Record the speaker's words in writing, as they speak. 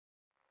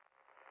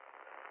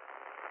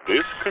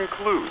This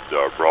concludes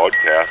our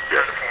broadcast day.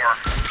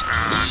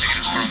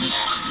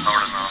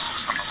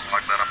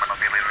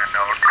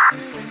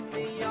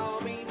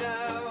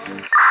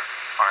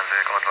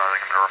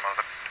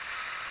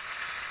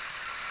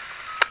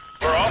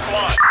 We're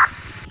offline.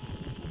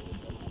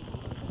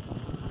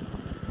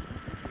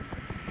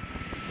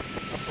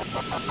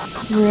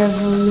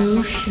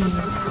 Revolution.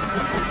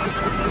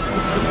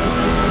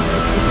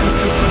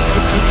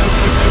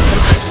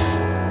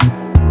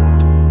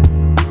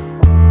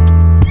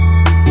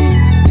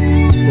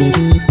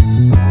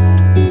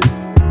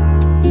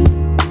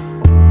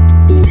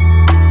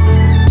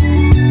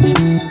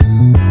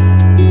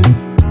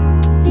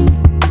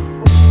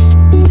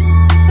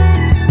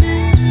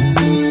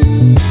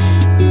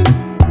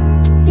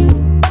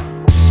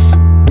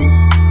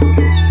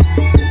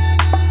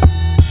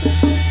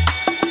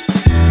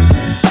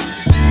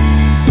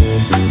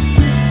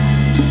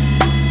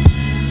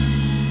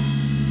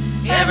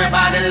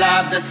 Everybody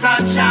loves the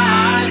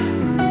sunshine.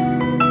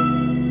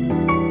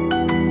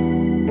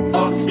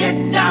 Folks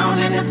get down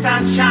in the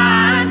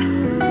sunshine.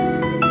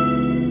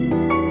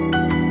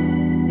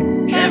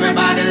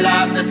 Everybody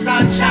loves the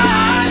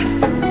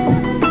sunshine.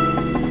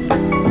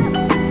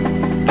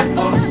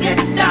 Folks get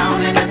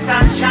down in the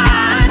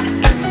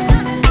sunshine.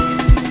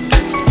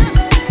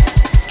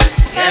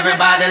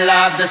 Everybody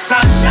loves the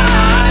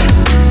sunshine.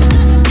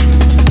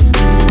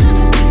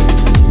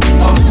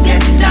 Folks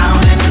get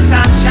down in the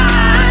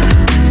sunshine.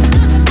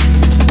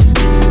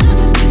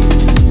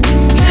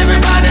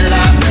 Everybody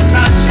loves the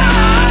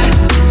sunshine.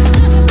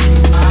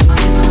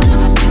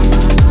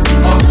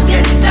 Folks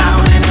get down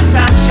in the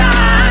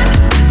sunshine.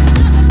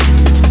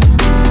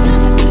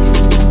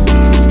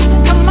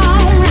 Come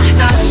on,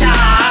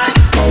 sunshine.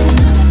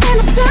 In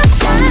the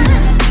sunshine.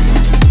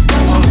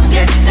 Folks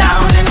get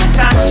down in the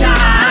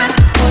sunshine.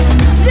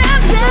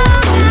 Down,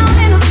 down, down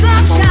in the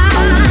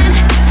sunshine.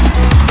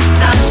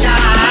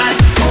 Sunshine.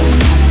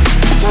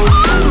 Oh,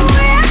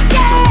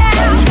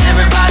 yeah.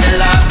 Everybody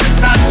loves the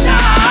sunshine.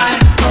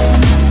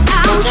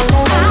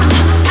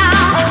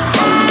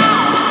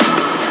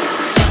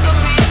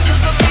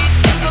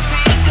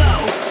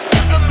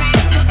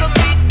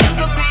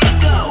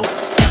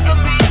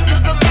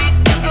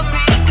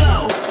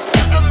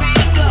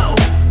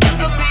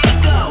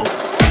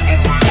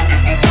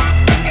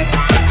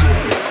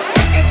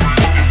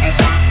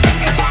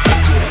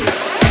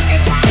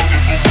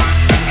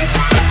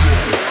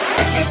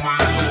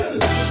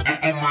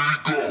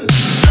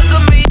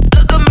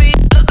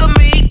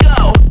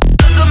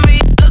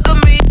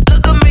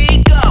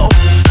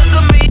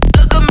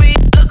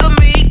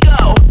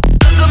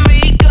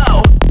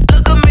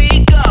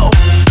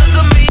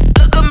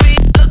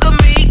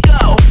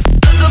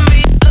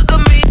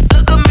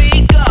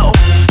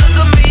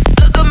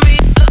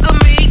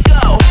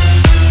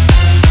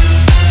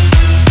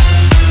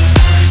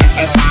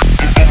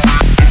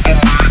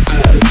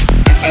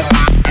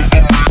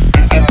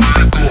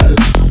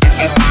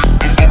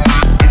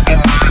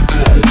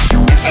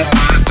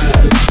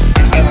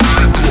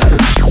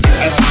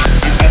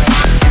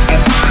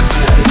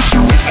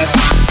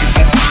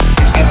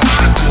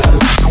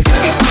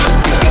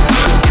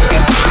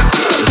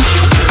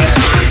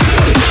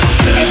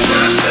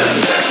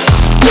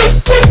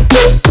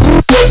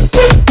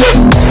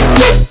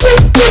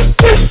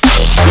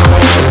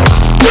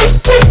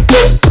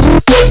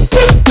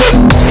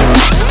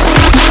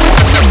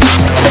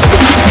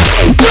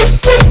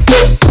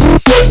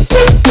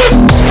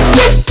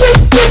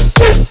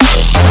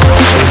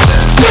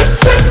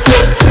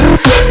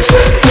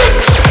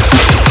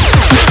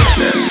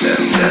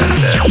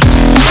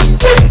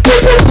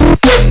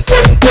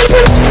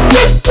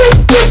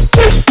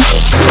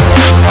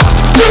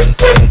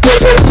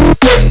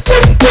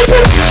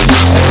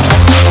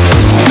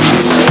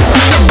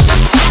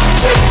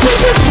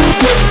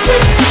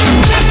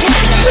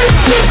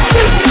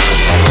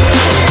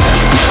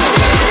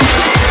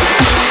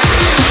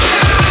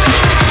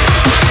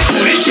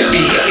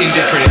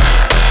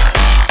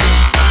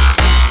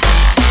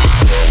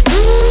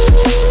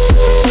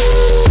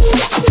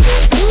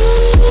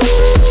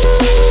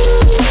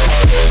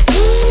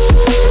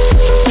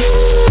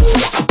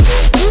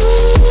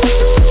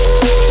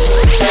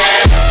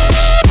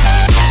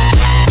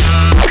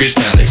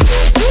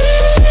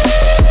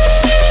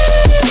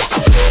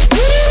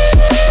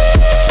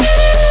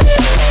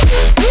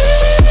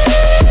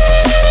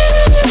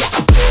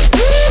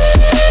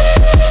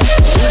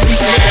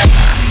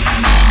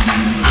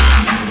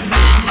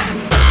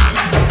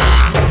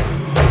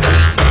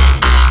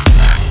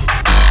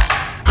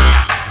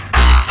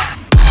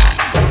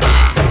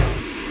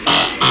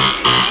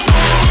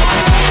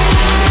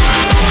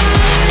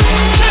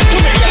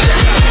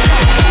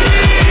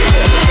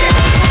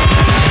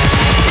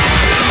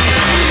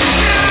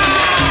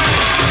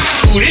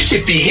 Ooh, this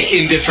shit be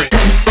hitting different.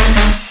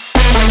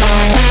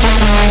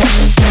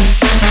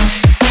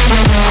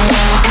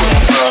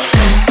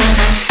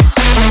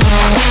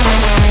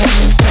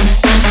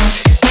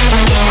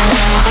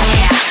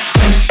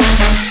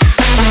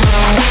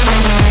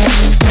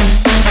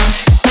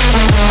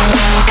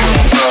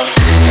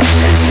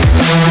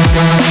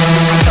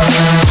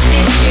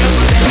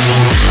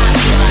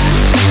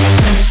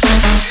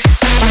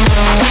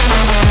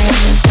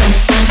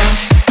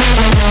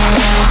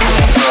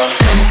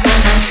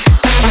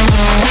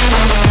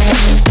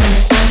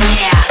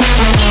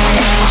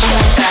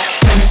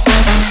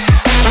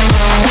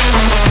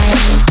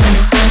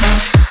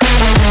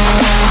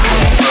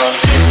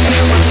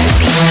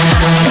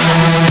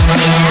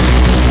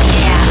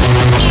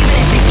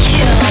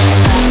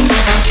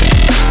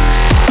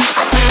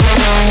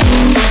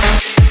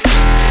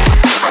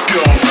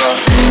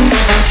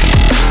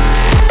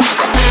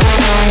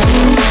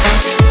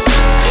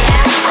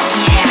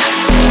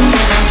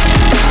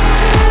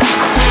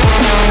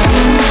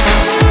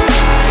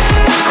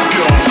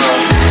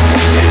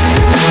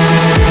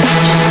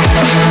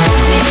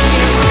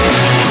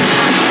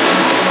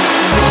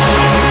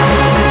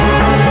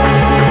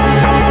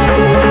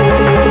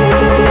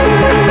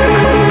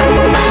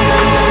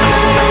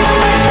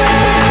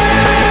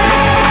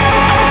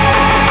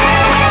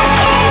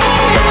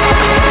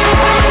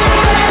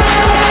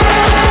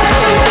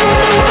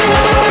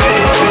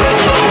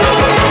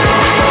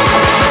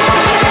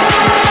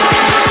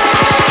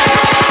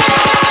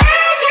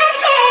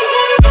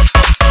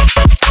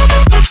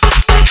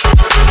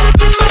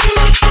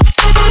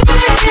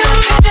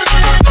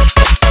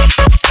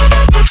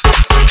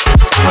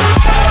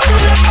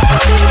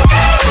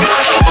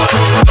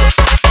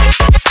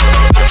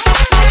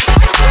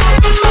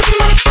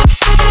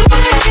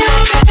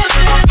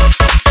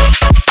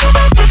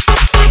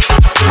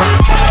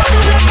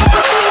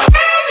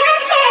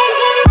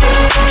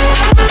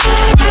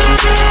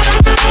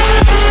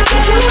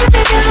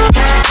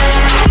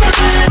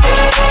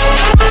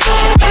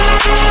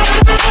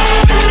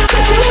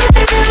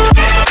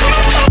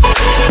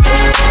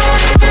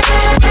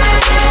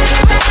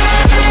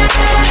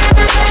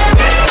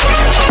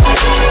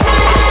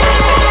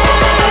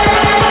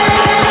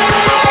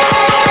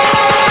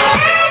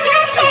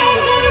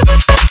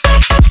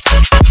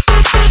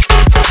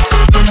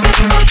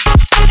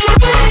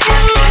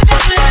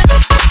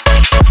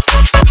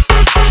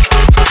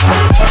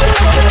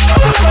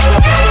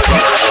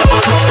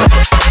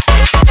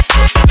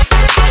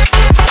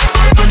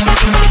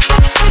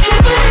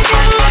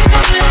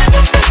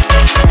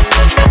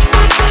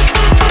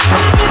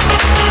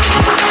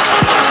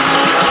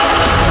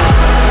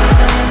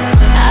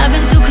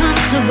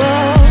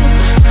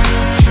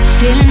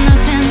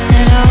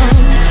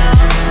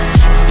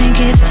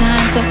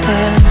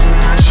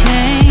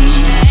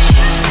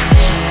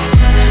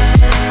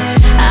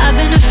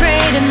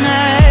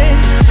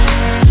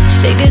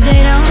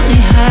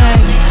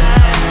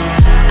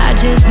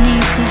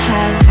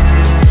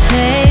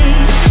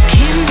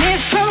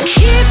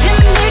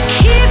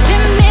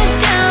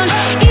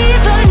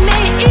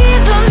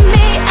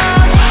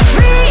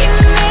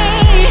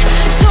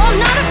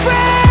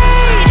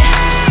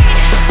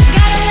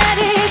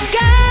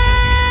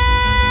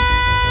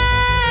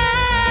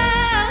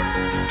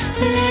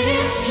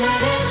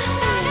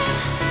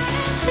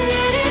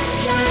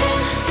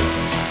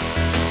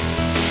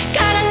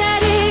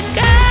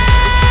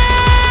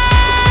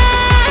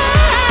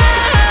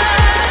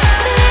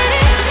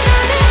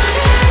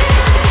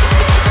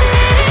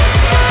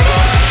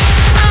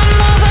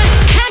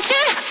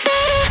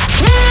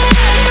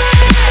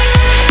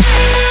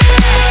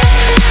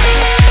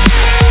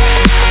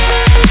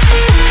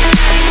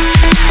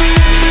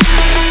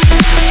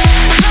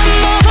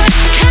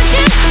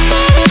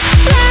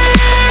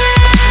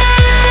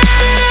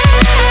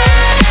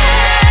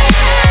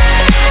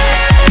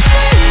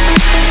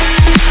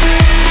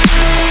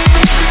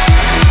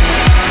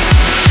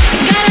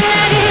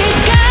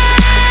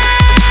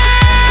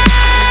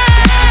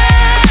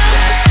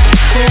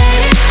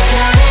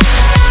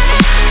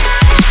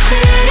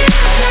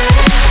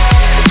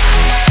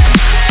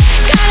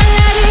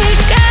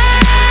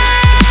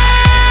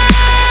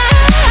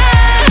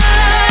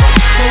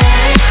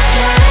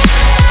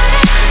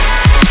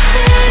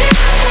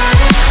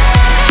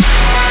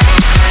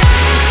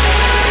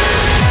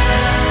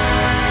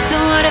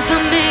 if I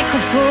make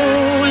a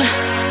fool?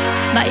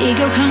 My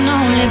ego can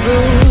only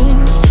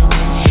bruise.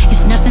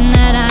 It's nothing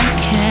that I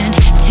can't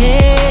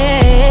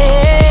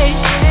take.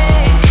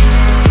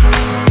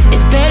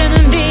 It's better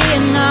than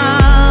being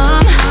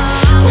numb,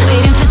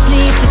 waiting for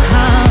sleep to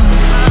come,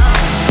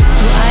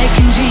 so I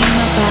can dream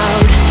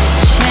about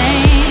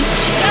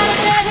change. Gotta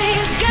let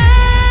it go.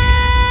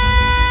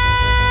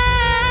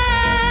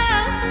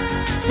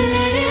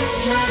 Let it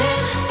flutter.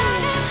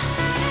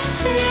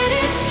 Let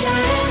it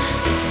flutter.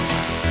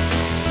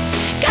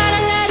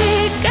 Gotta let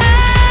it go.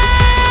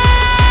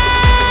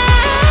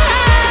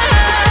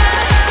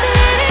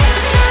 Let it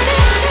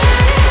flutter.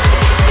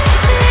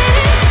 Let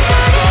it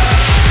flutter.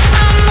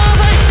 I'm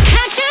over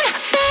catching.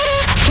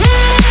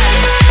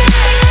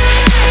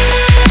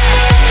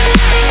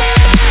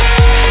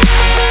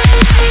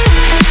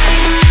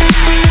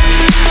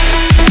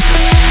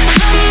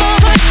 I'm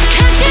over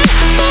catching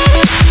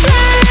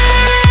butterflies.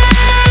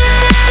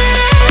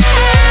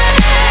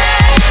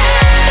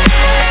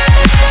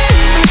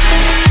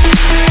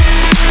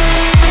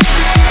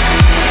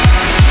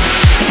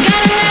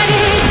 Gotta let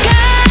it go.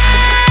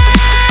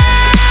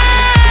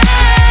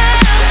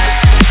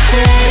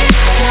 Let it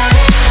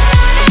flutter.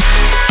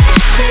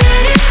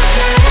 Let it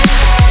flutter.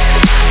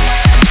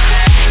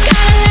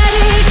 Gotta let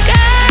it go. Let it flutter. Let it flutter. Gotta let it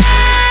go.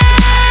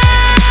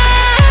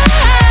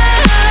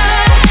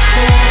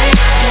 Let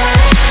it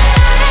flutter.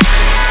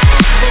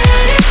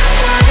 Let it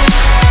flutter.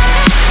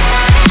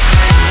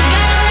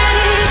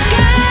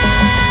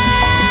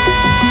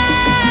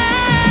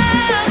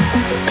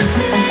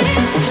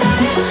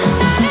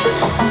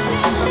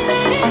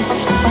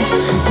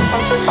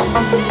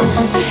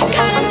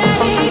 Gotta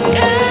let it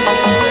go.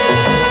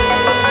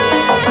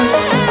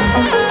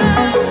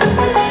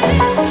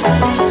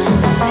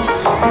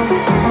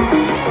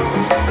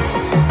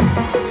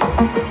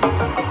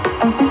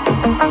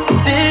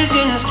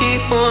 Visions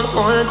keep on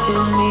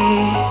haunting me,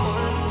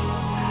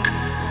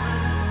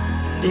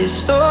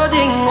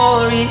 distorting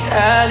all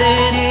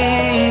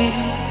reality.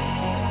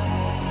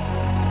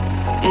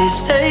 It's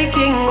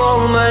taking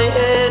all my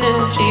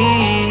energy.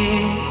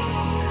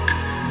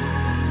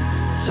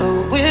 So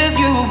will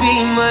you be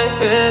my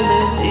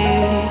remedy?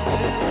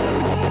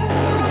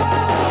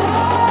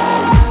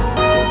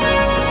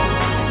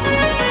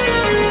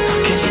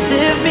 'Cause you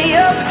lift me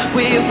up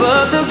way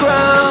above the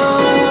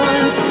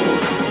ground,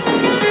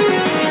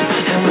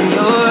 and when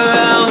you're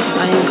around,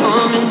 I ain't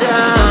coming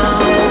down.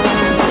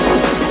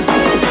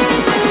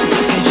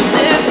 'Cause you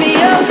lift me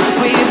up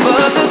way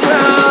above the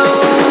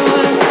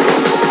ground,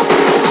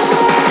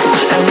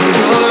 and when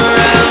you're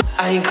around,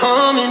 I ain't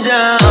coming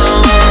down.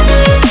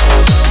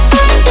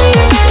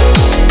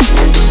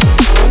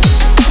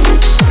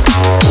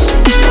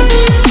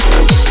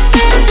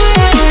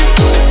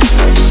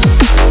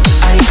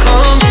 I ain't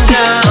coming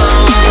down.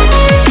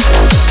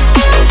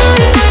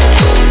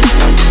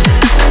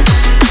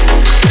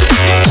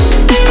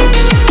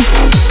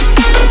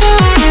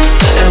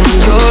 And when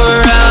you're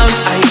around,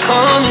 I ain't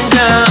coming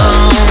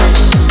down.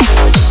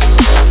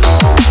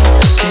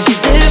 'Cause you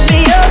lift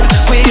me up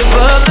way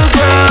above the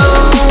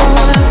ground,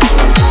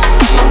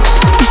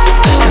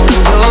 and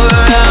when you're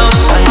around,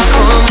 I ain't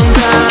coming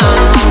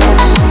down.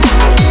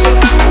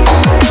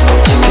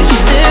 'Cause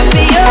you lift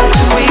me up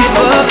way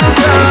above the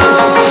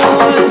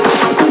ground,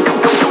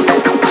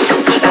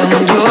 and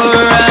when you're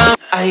around,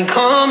 I ain't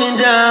coming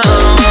down.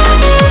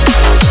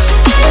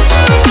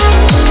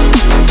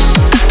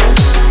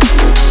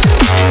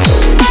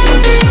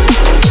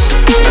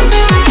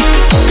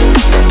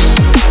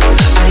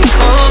 I ain't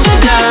coming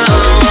down.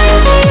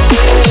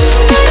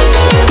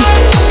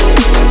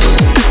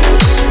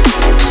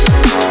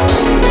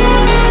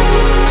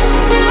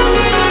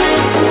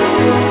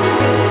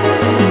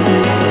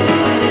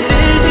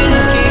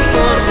 Visions keep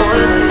on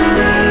haunting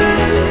me,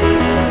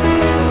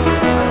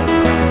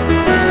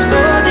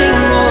 distorting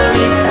all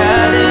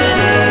reality.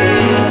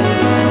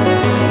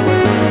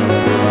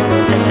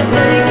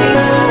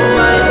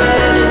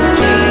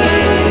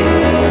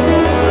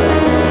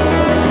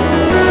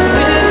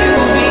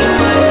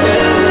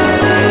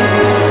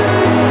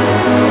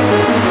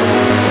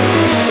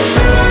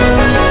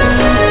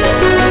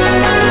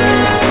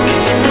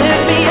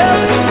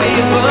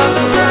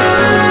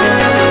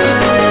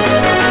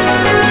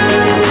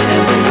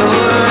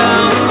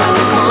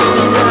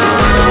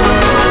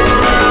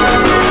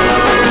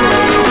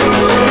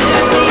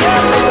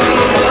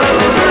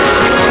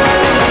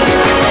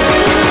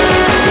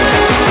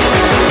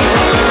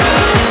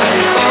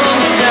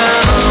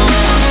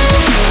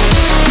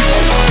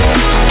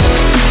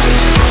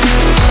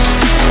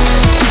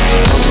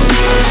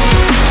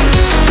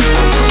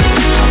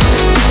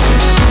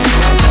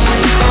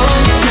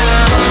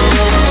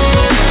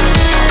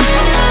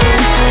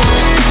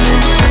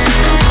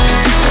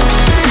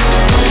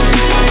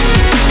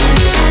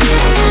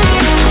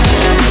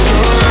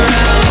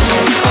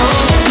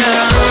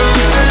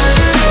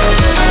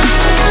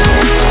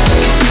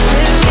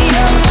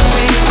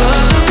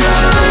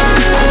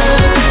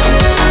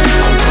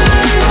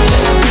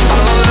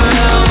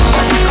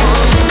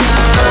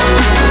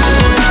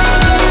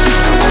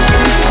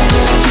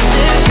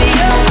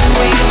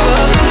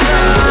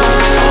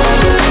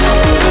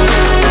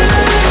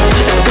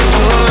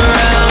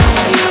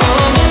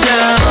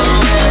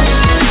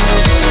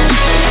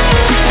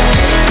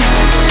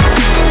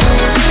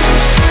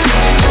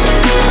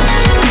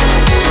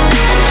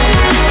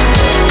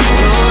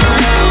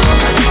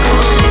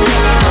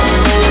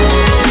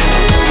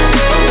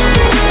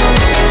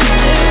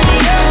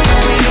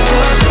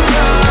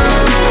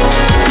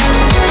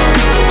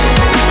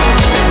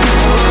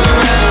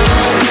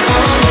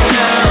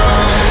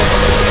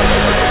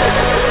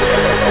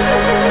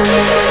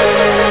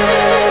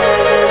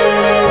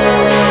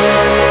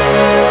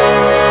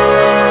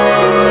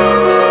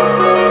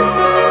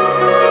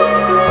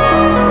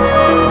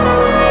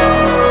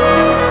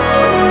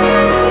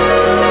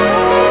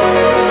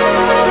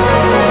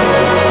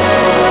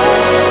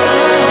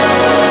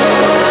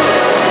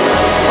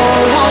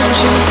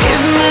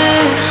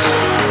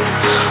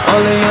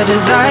 your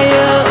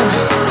desire.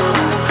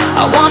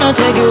 I wanna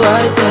take you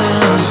right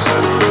there.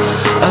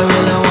 I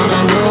really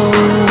wanna know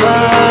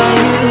why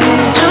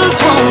you just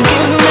won't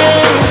give me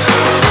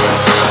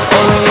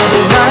all of your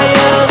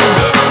desire.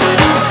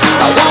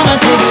 I wanna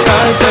take you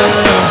right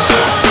there.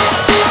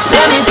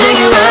 Let me take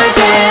you right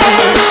there.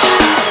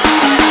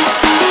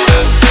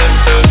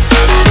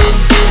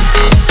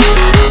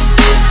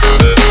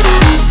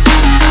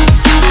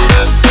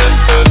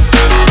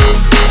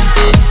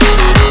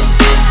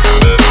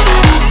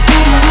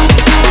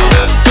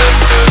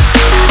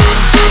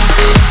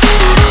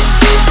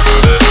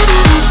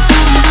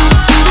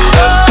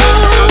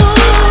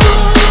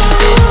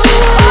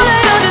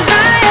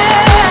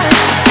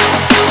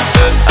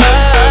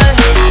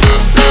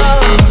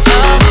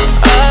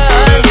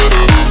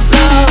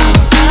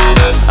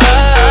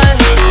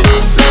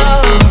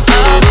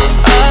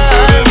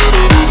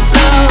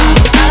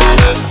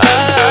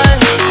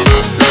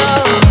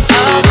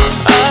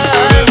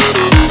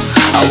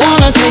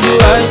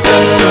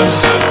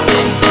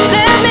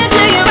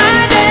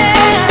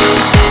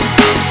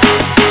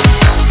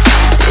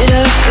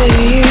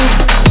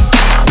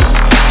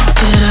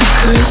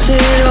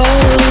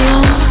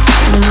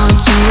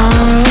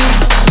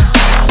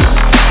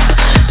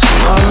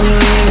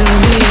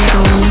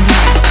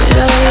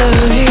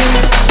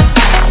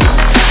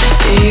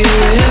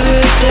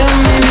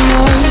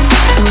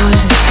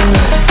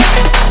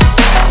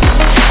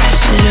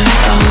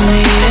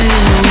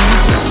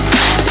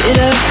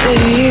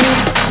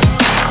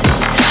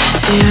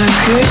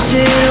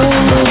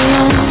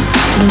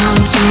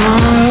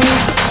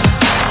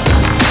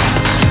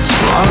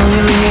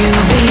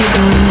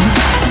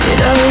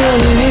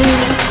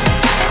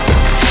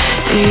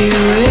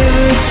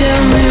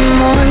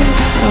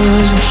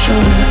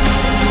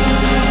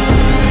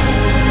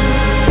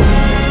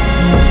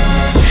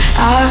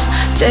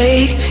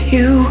 Take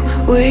you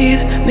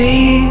with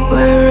me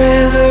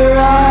wherever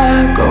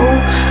I go.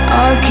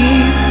 I'll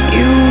keep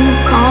you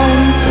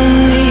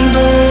company,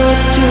 but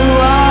what do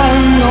I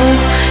know?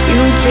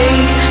 You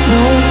take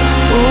no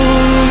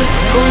bullet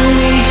for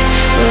me,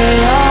 but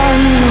I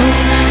know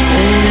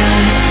that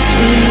I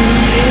still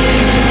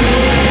care.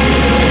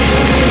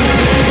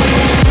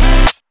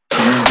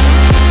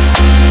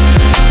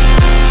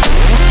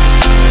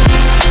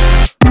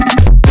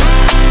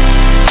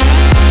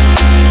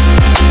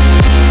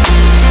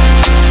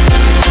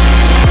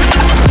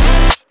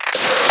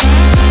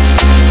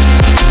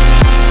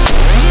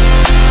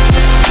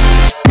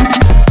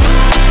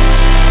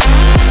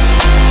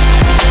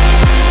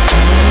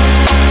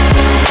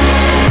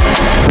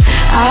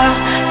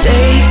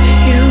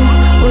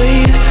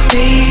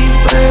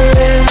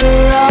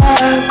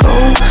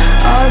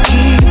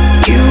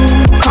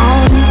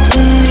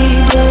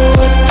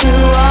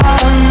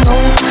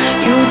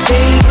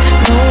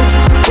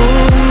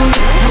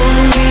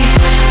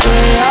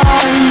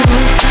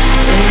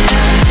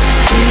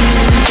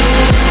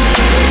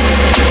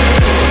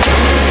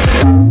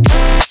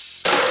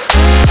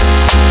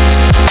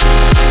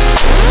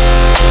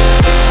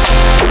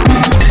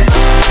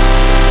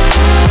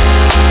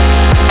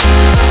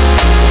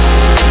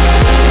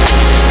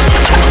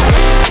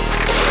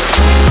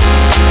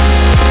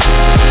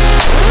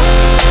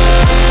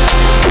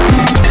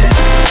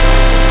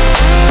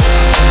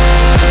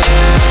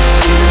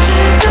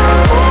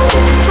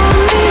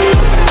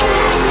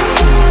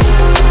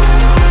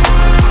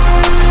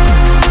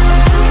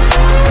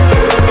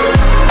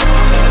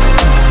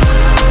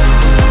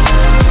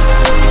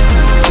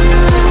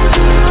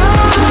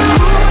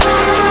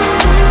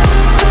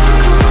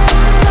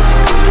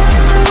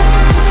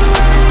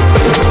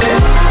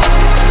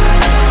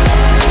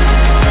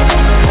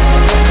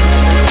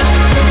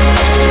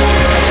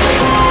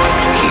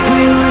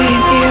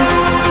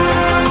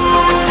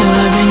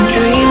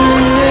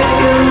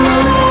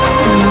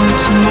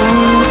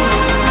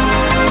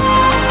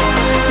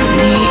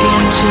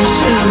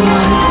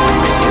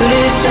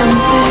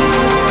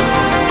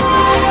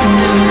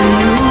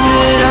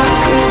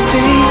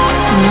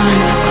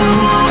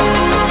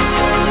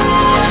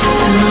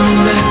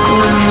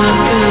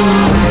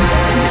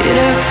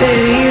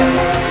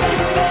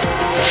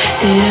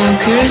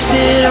 Curse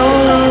it all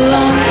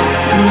alone,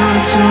 and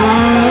not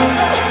tomorrow.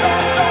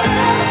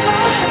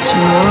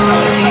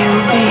 Tomorrow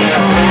you'll be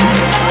gone,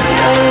 but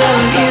I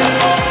love you.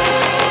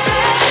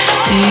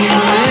 Do you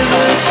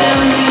ever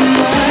tell me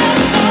more?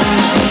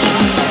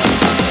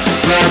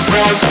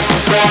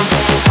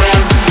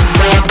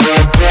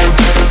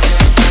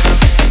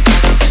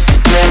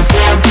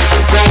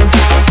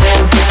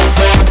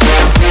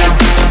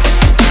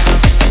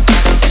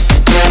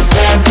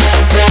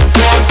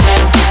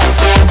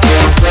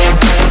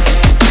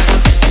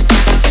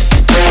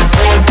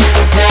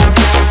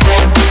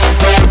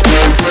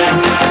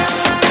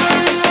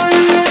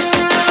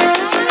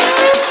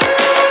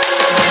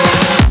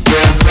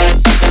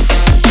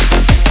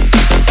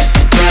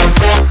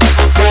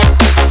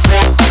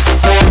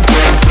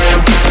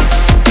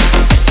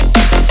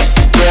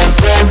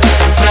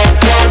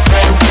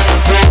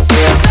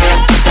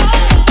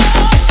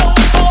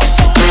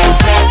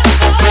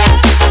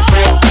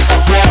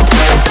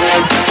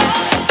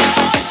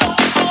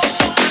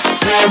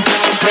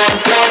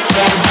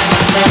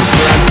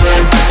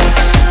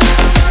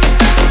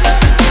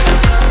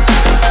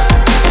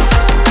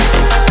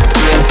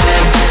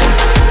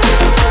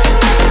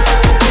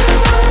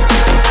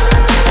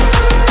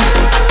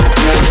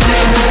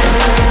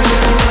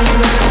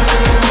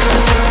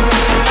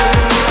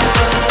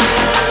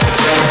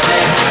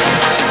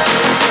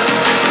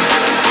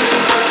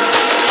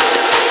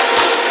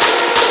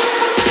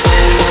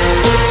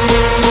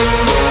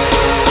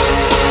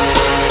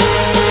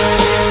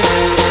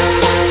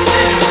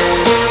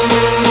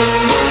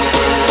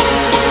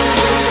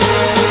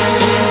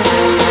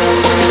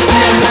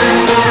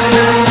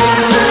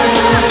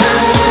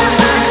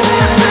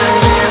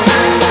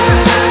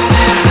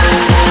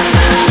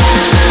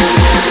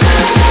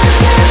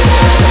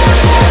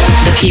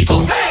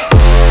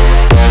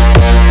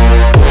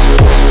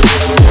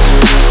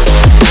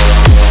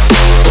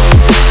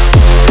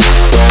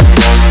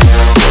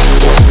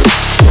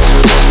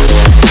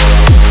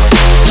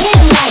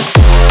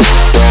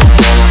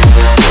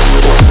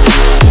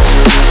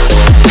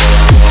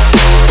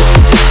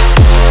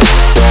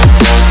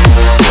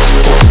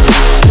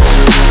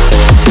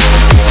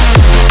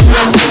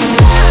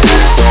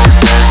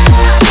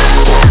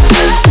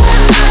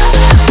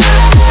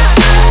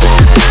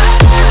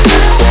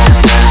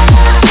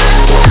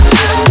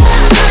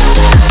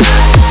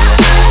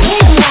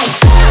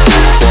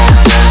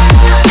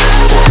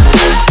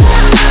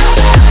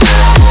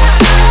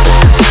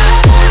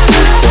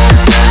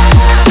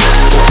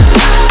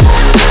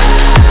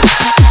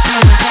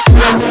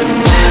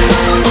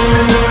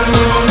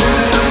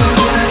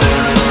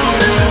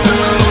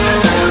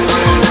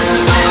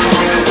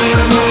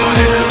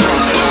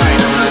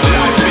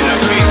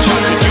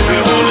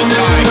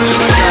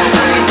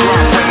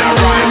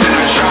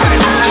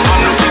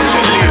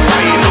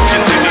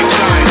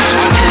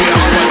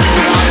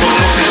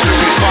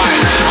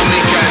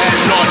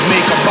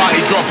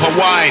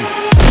 wine.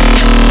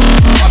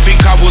 I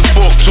think I was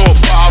fucked up,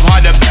 but I've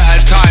had a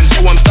better time,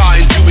 so I'm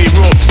starting to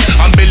erupt.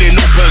 I'm building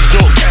up a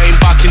zook, getting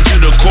back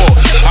into the court.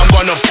 I'm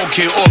gonna fuck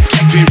it up,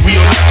 keep it real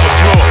like a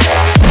bro.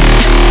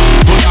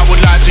 But I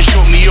would like to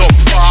shut me up,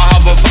 but I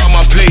haven't found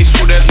my place,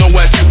 so there's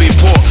nowhere to be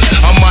put.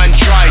 A man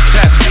try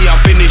test me, I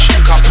finish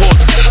in kaput.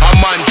 A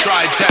man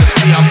try test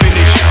me, I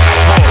finish in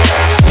kaput.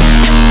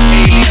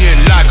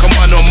 Alien like a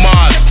man on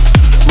Mars,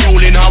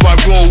 rolling how I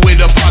roll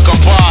with a pack of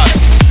bars.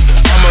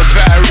 I'm a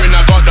veteran,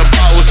 I got the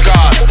battle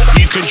scar.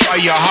 You can try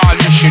your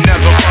hardest, you're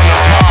never gonna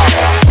part.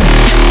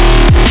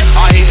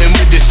 I hit him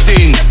with the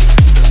sting.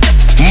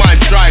 Man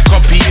try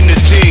copying the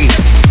thing,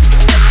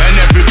 and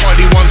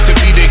everybody wants to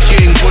be the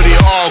king, but it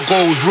all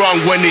goes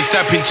wrong when they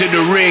step into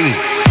the ring.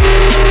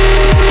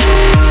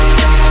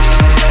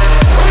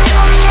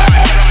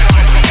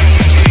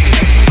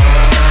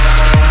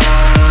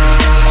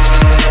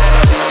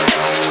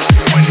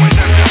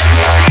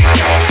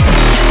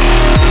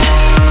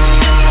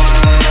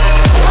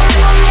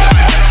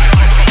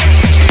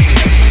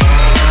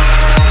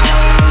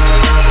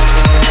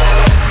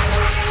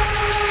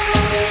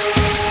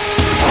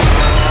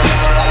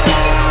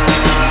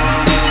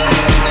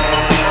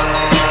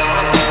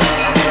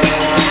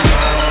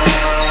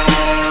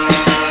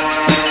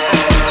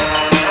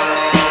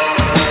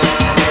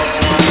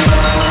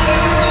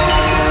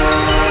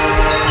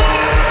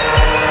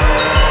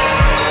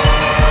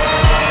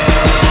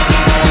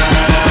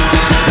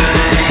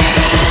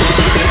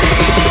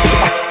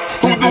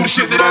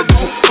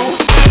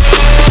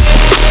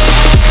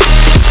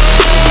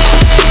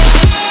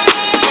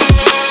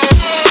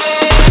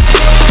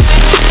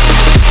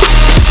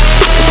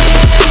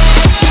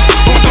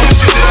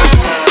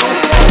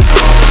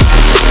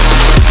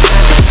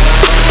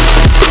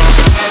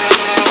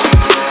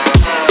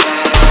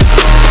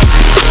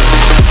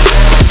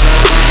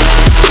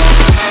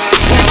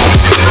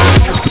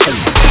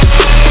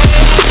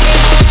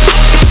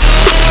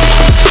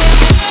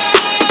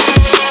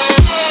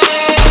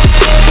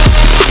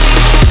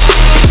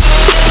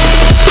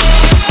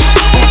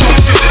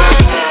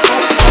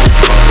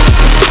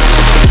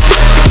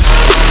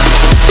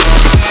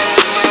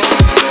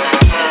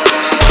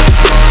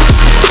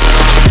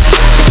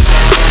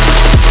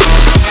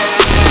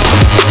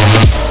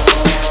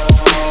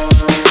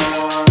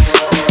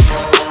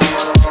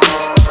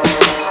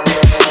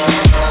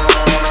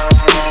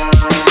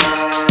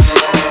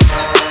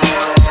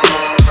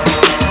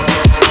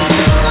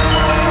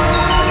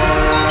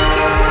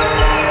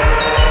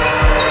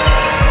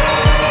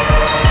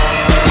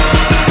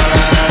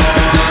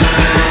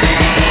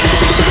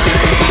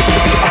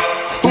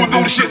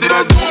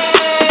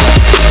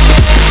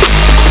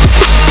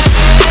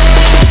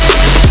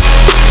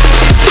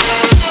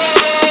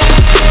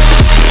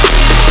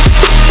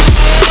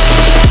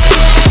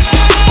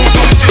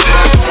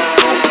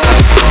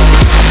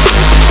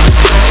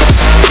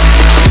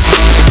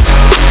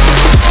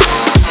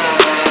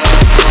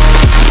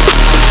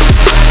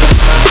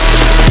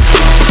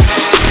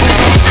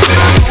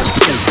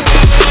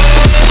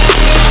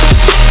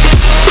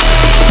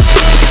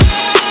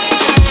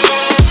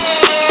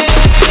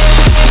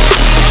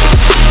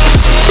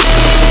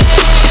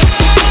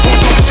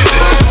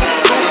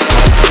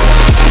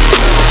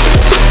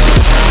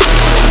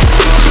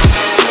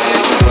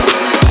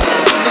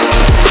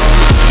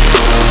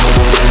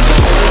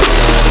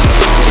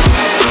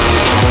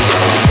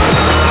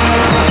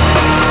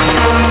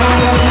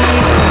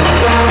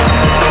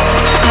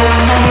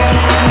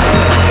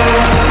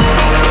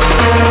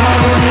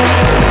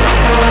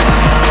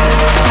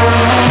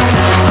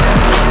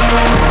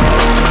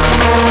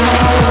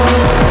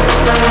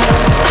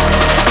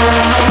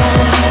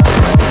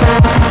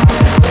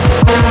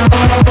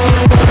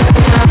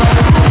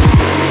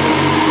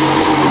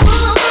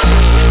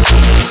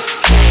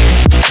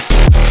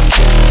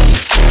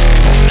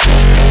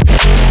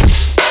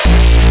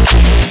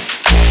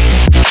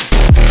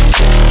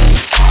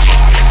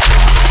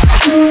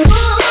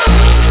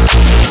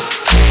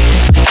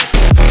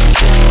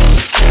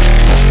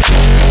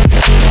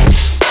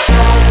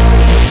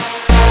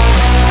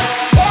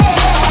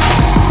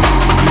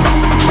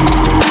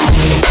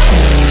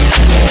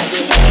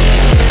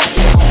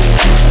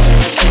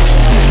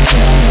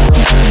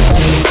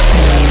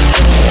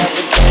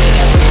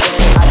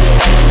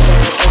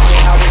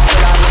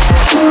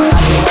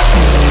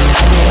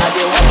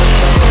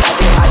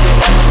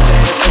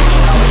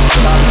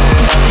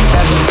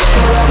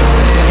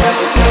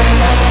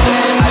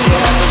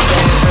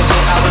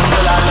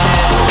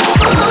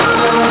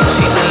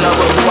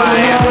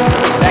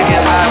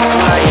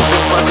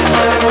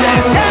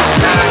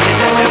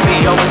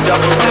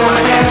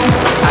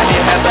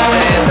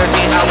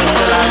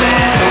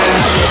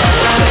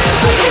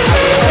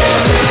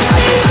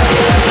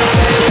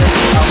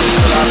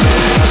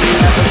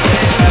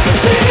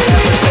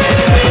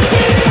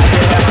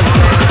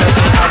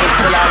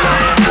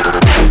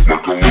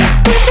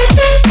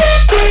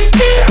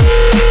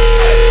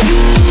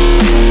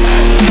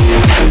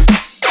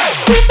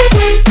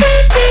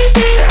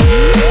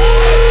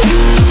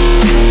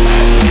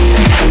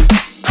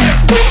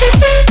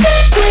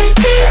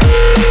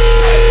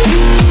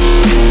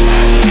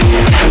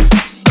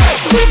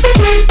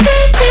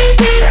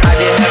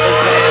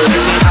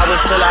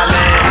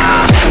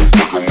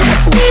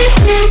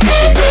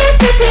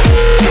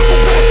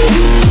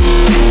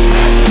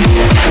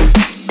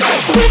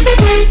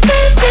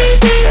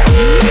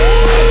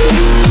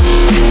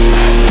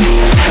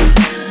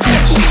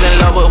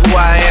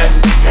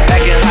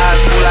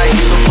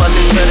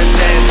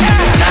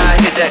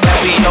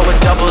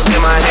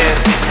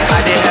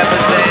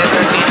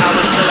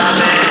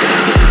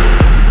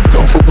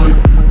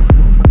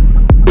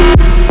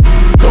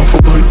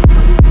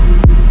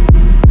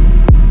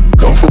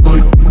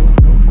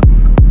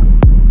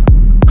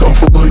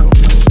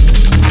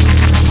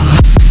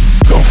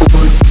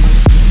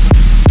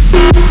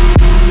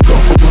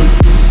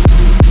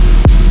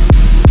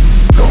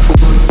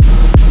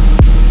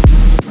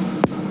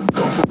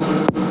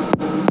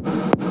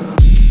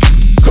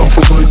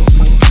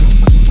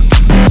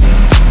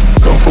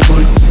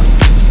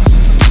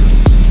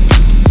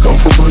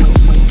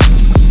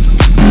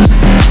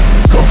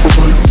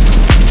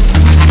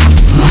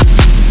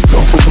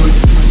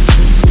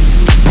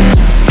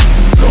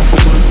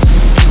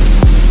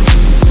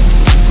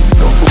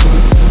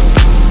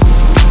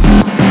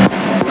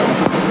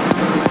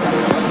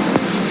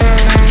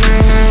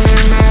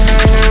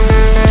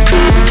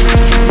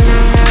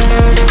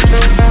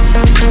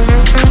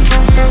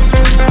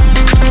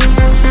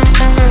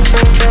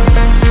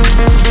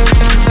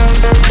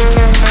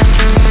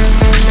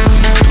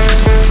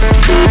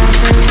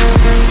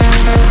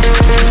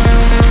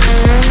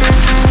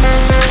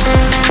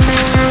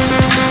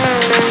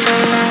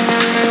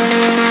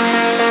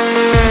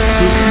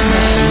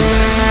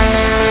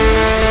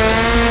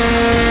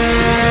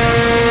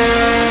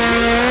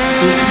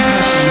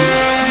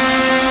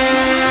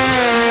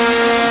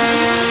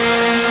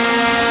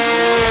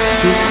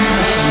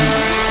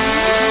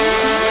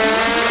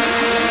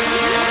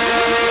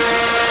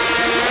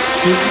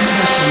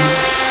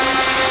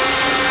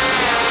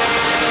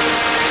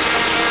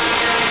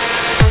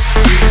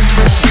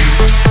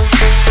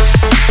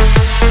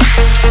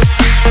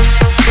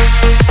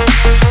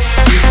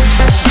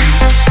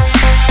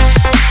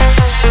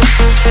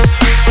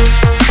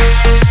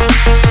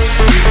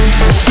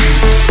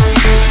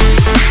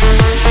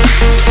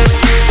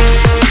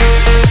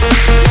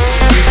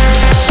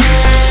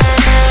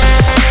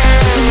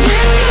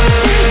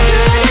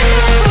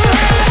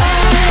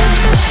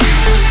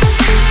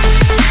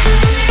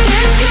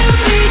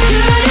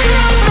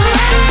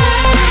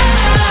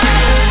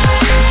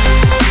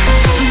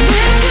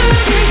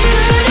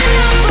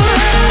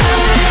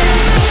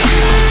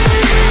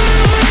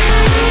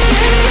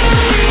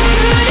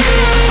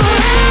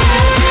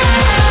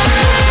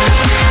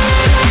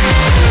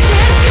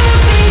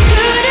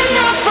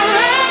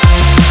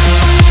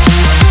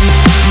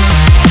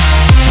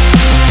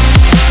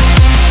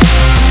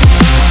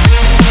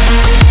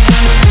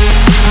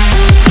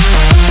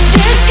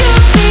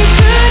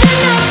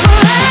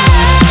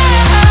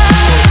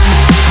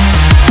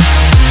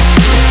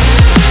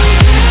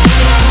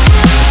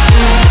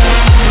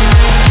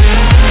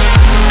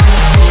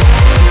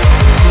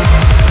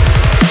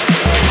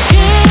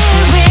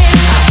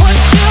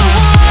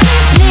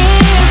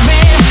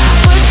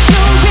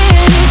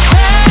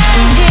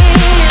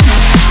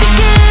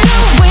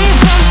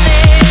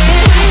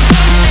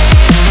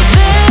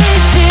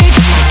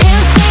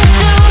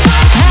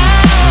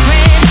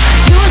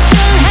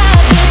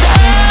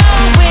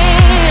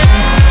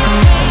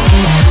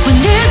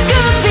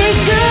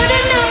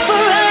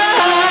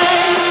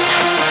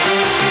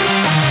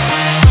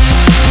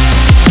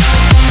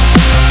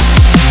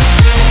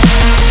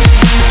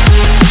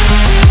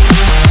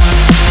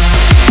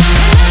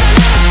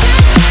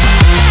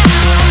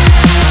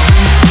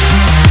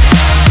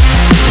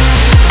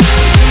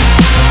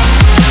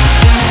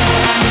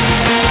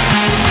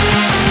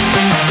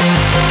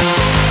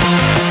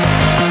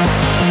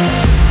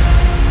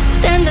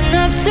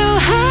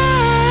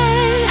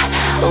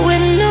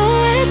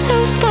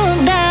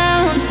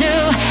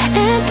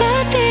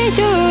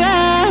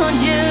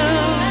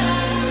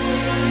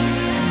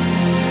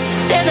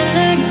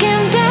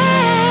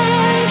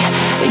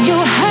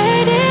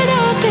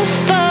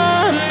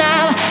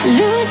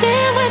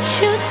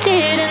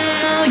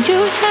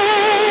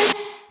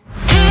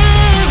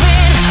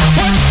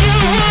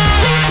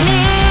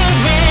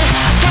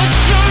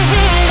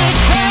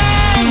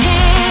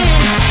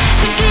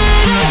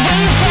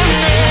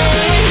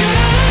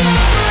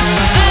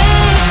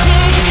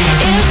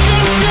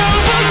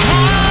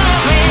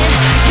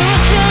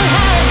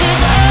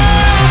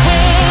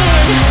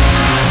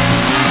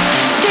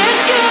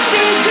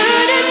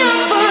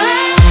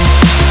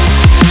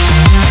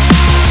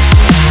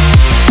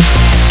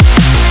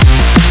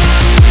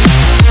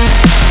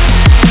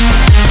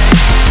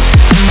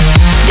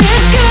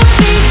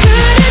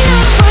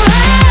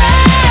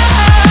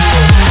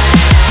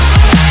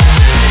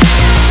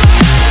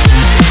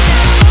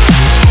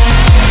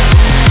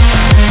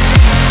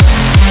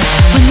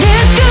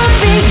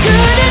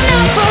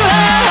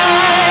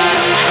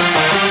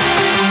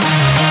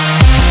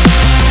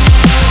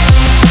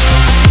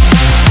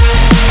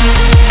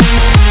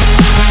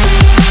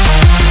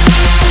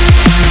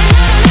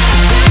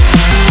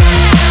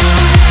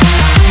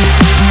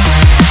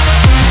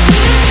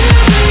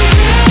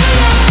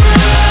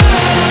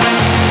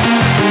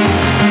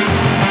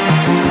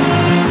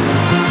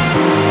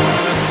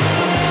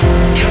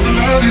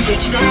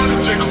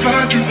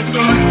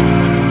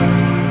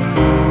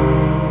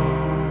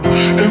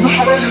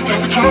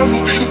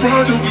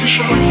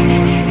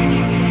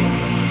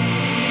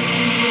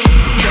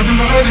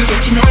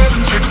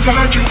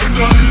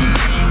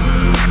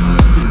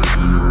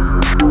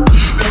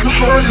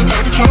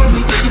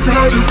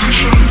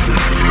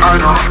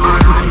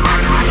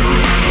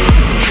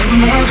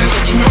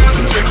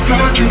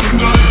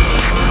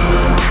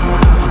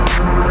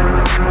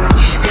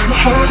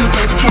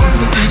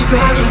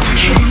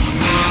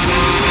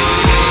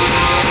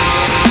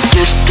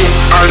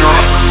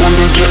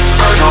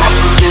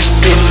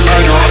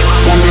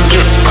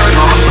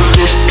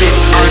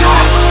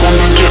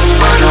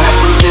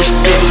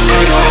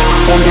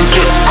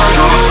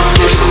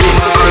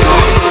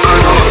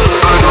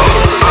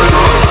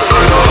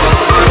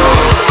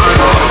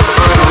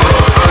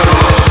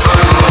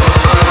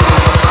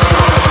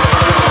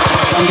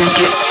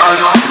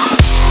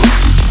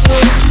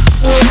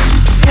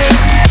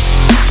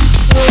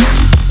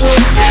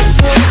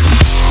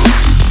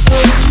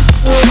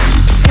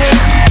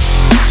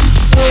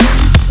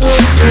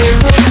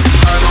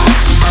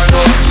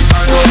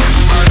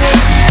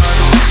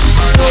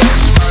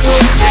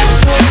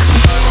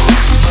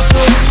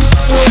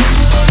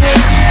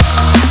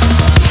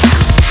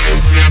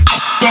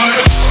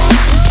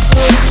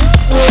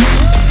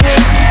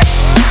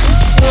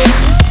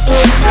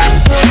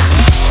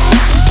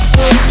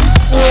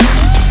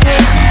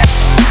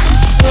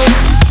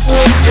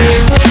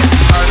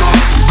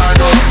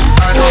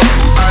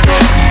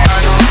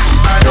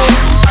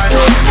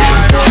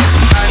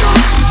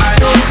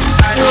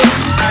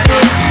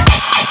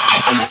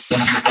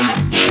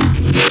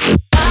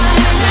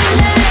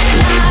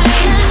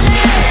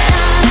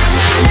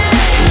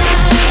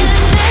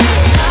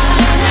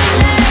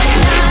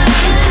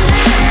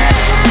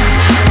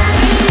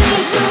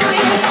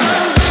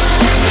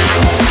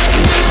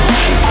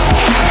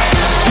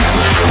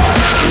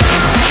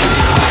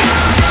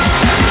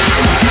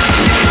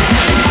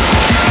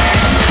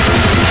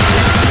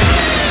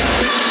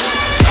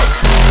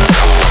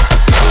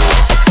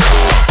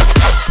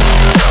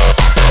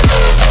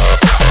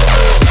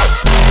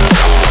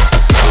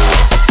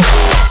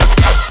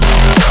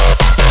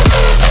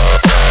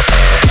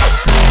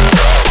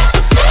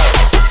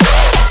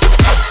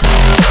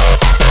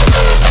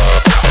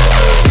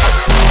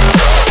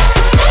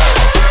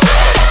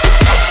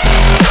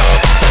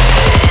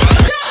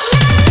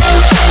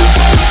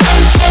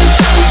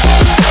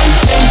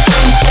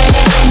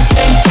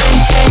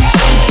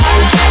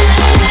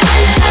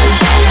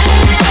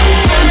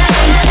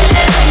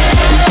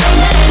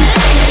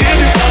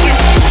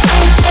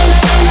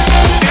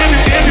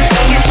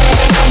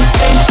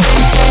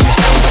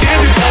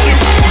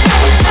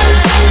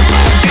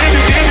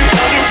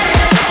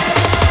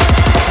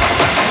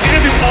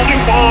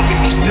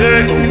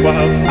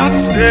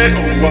 stay a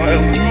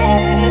while too.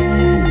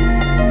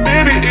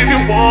 Baby, if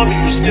you want me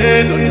to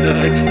stay the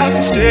night, I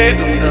can stay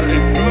the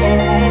night too.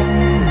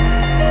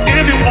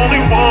 If you only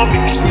want me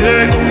to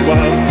stay a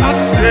while, I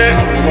can stay a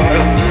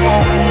while too.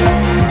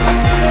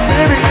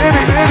 Baby,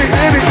 baby, baby,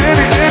 baby,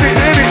 baby, baby,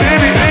 baby, baby,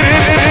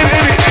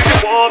 baby, if you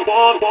want.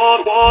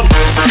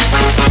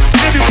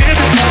 If you want it.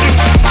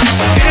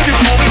 If you want it. If you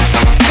want it.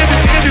 If you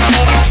want it. If you want it.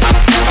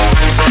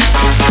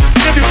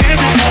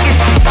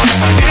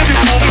 If you want it.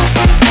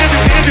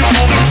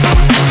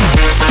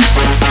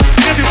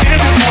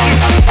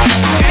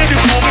 If you want it. If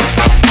you want it. If you want it.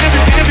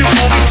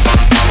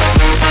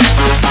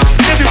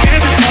 If you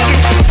want it.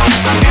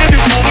 If you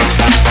want it.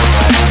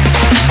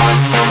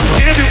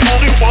 If you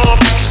want it, want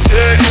me to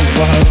stay a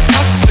while, I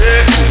can stay a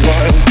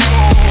while too.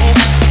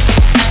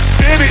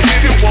 Baby,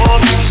 if you want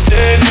me to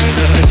stay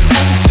tonight, I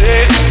can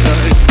stay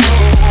tonight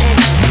too.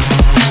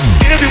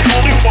 If you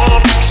want me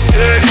to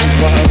stay a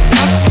while, I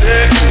can stay a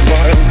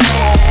while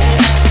too.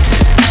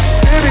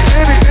 Baby,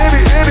 baby,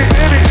 baby, baby,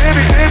 baby,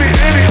 baby, baby,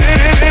 baby,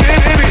 baby,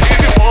 baby, if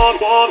you want.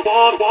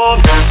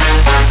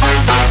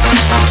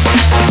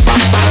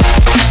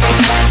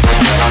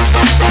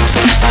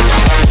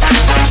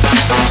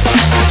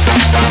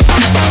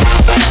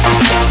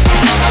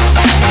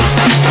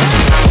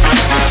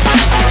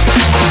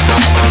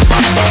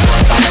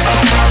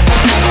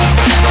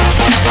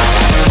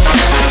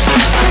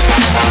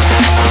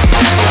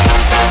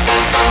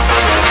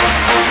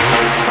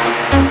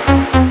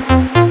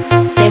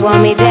 They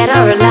want me dead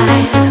or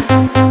alive.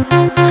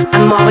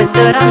 I'm always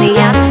good on the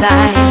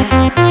outside.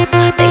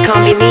 They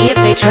can't be me if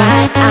they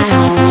try. I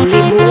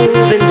only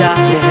move in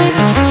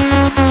darkness.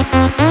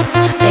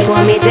 They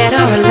want me dead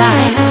or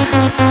alive.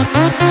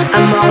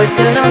 I'm always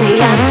good on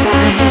the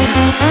outside.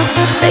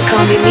 They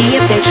can't be me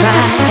if they try. I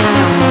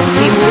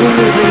only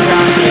move in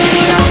darkness.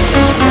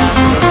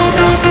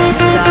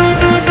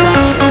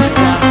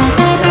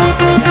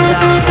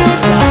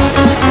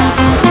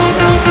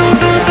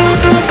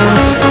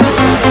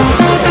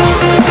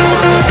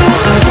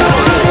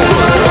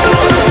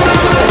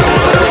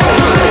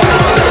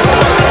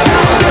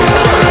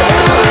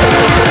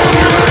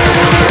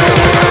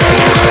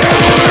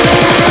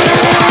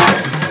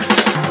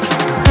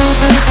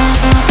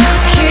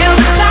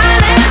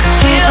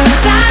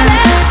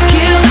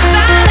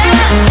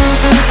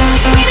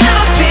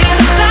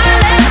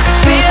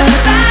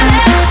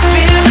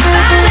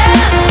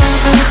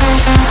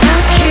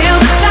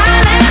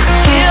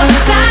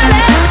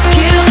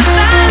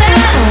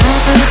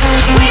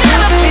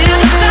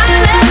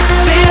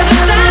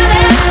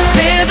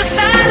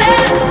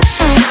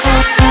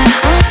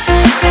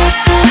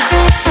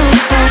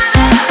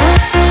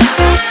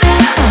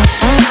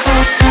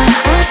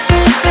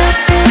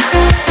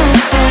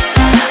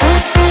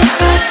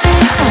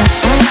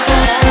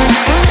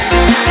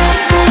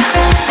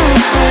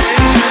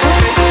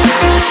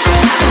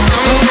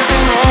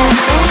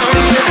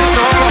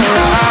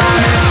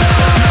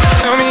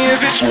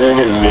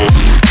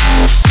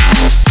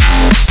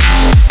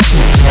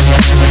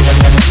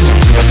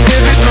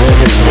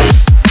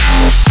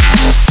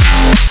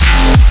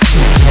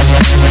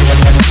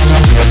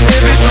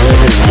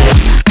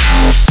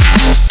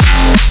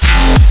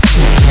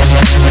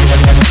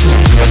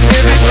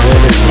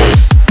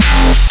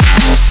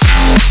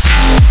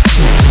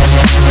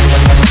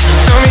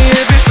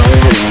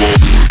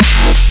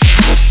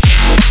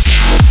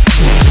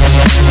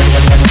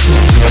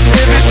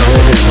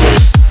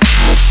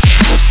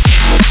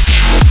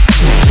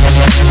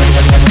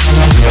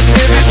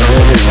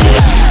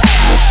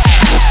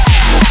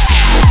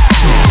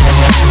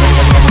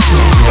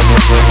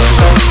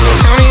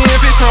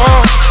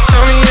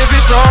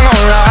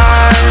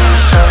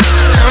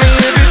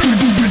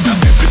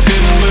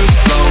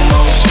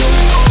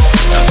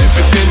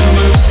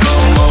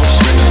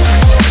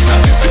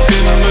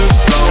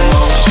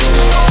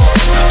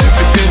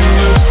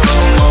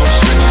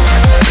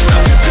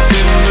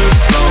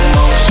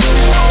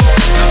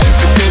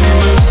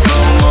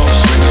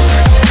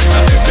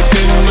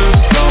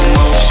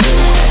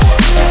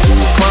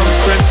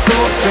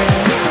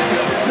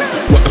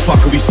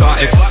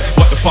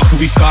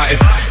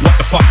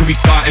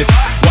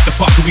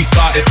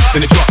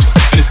 Then it drops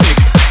and it's big.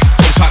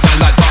 Hold tight man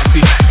like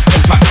Barksy.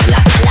 Hold tight man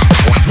like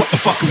what the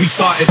fuck have we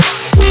started?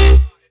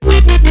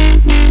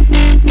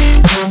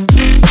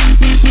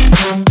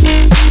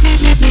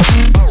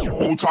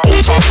 Hold tight,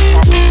 hold tight,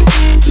 hold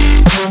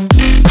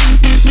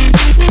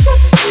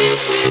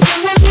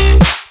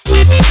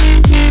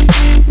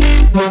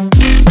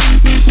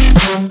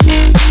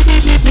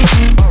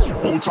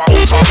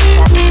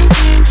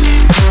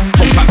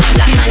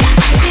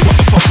what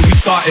the fuck have we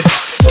started?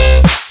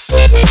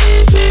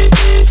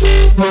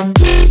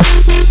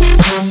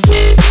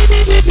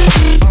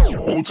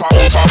 You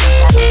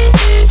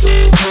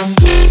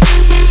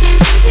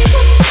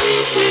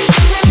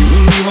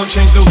and me won't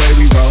change the way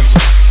we roll.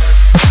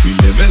 We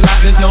live it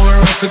like there's nowhere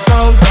else to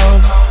go, though.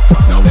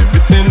 Now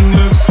everything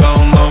moves slow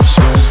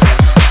motion.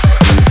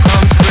 When it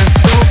comes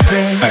crystal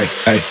clear.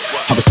 Hey,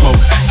 have a smoke,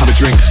 have a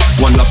drink.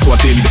 One love to our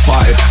dearly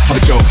departed. Have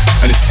a joke,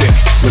 and it's sick.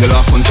 When When the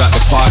last one's at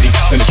the party,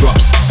 then it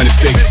drops and it's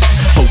big.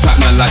 Hold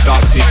tight man like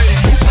Darksy.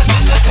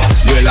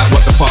 We're like,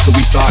 what the fuck have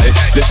we started?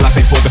 This life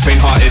ain't for the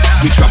faint-hearted.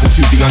 We travel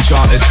to the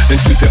uncharted, then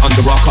sweep it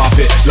under our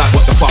carpet. Like,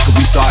 what the fuck have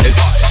we started?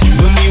 You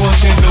and me won't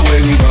change the way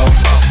we roll.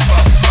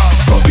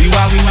 It's probably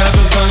why we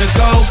never gonna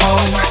go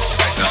home.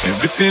 Now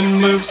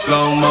everything moves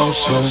slow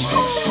motion.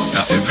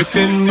 Now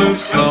everything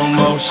moves slow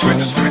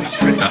motion.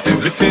 Now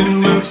everything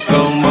moves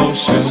slow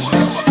motion.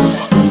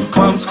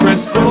 Comes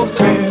crystal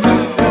clear.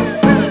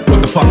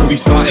 What the fuck have we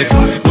started?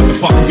 What the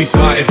fuck have we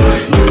started?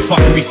 What the fuck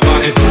have we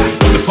started?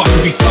 What the fuck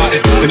have we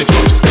started? Then it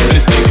drops and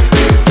it's big.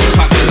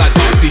 Type it like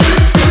Darcy.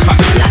 Type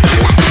it like.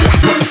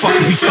 What the fuck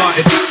have we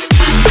started?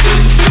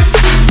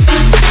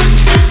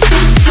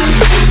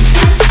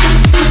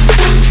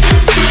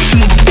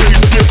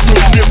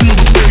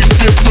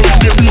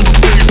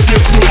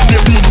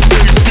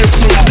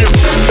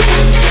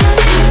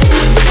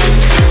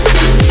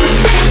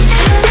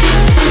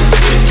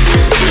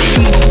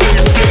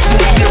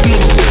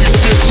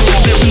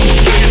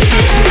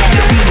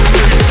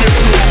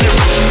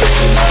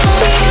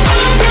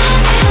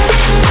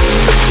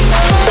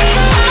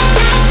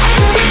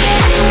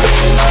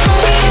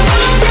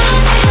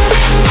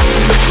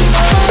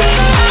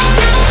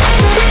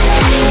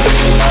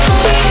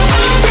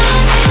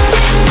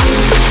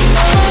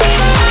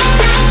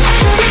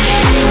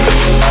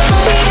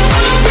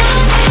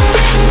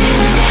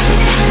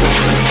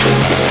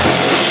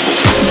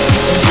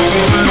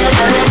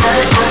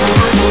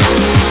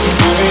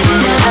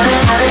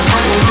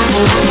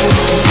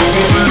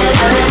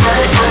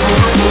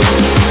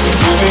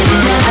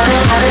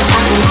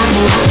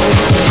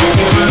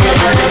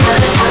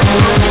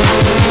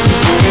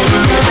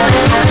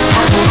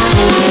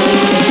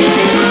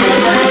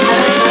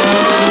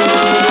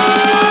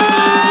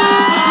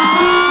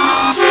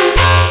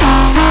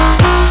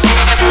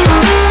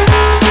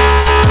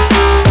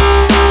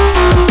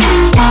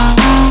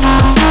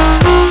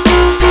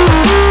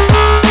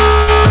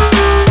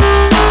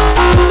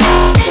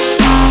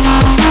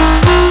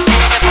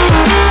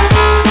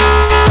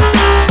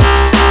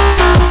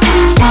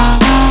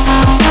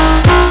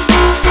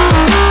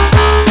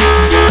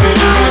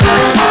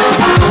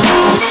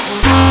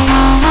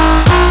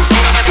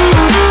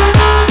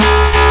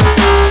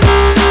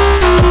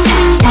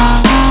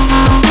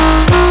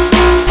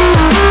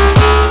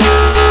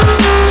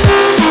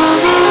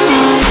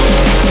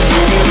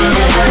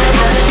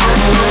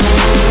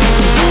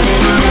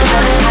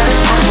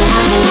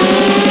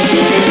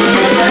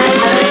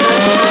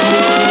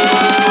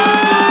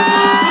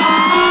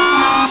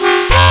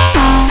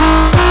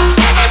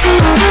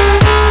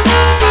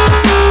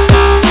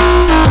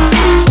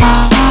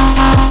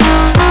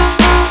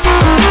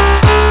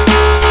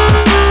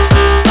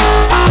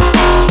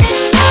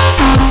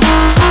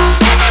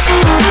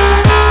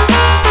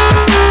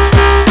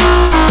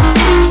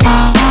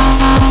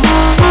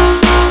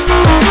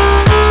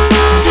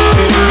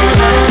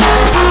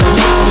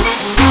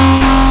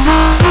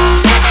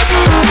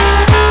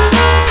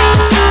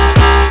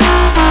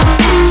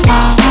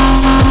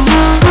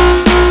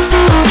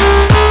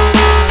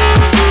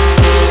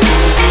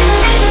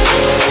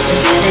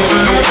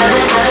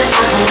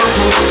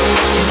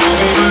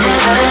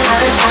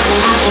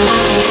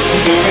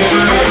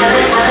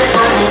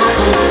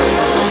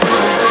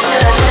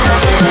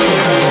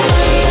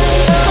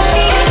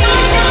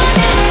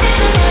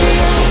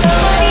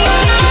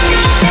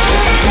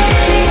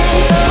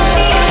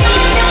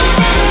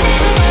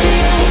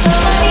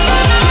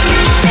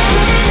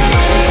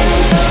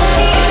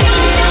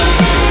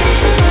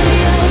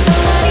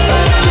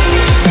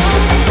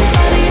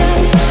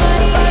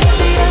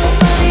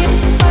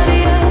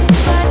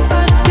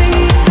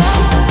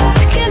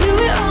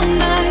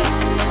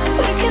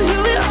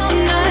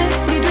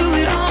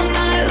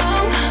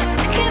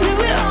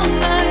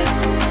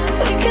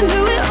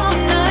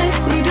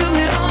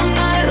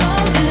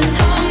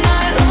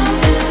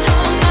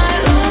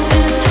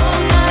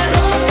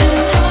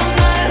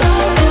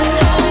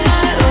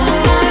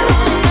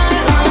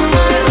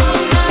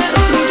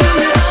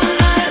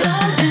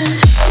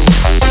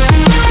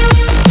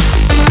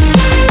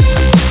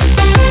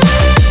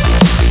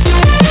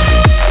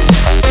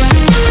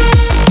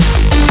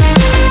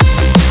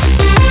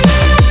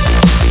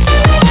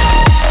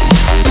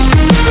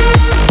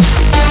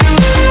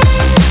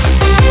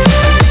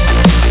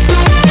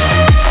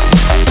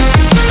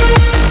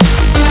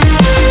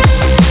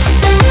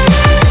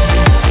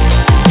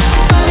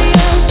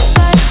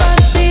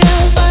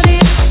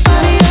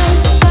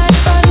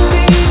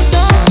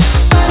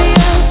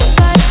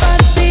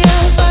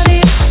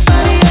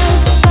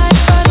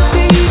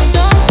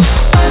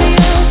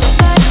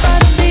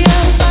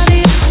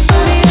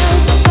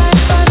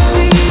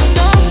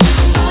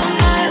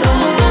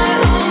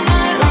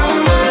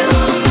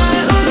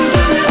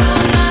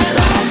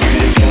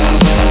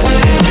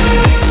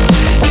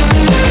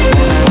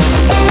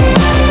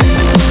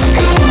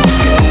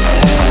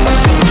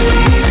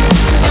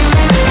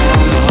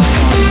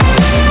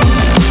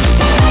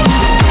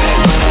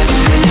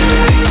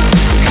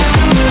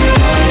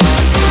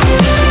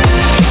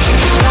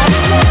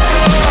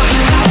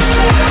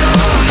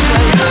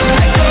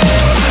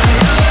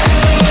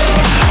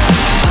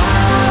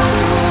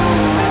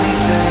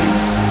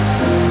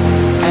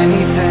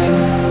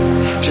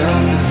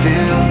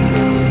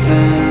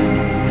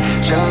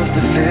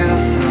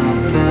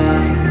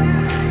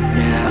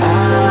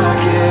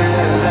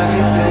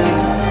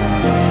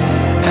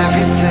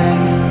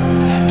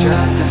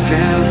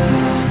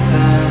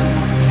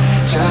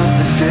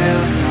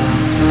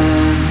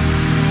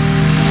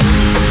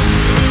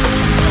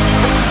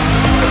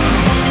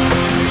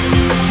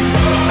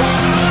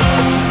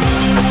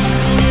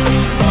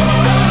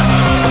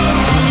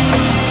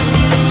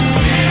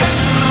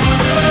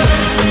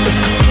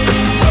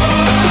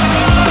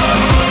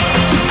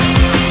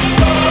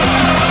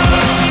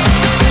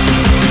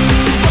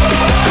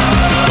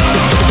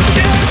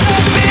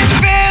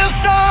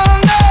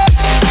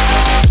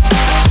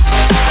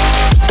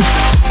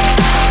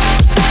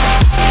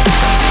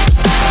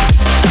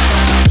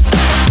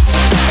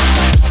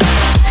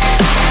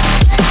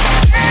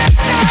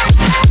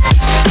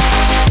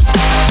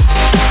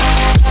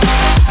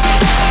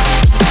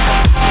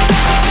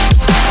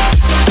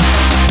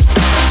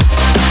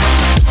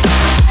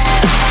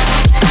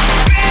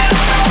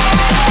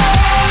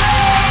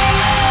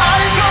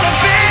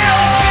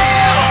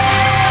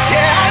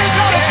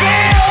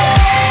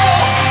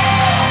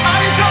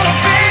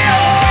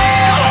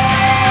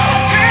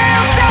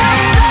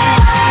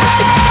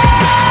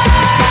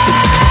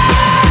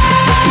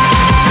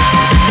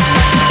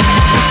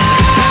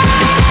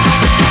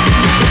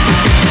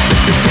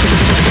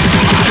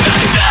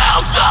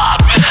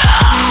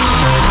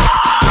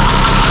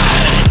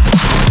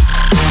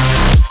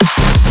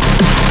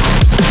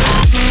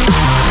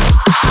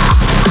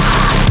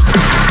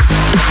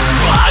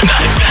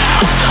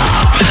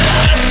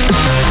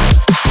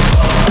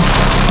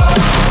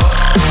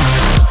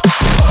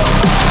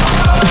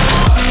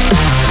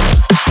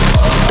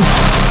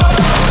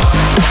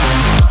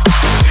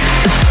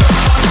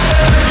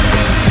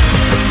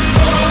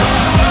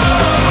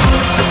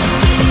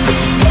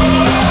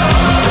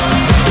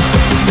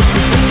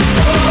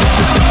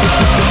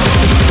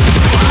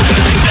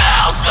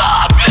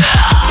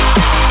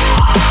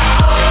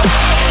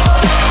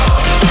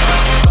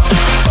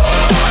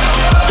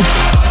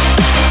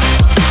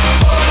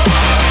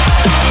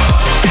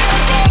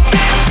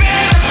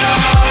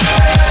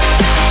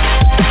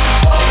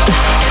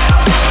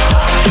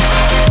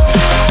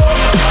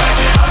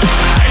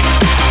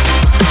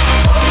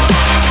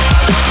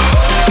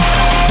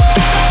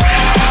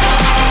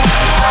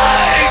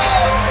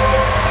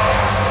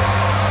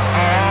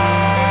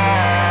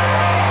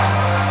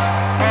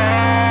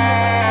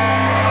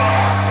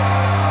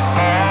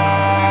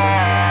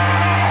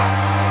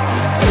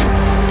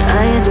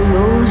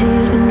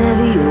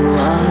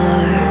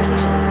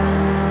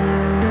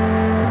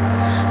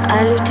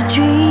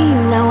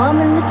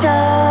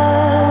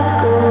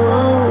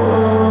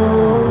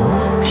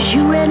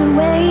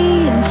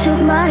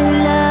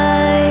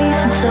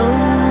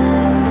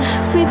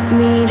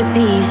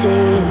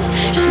 pieces.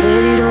 Just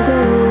let it all go.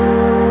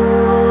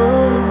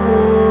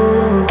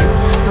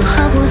 My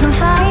heart was on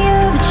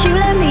fire, but you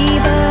let me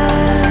burn.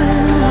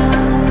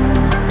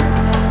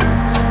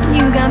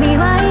 You got me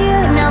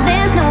wired, now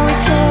there's no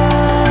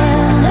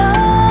return. No,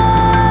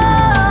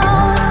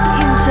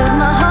 you took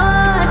my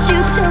heart, you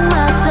took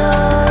my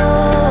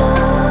soul.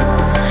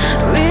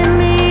 Rip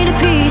me to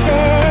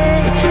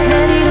pieces,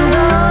 let it all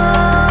go.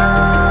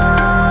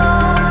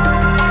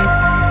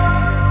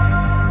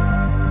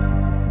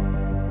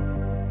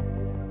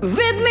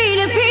 Rip me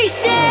to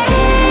pieces.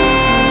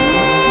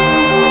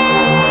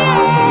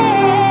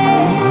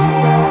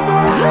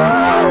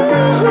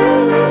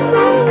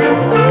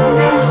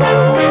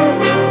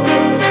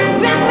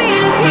 Rip me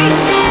to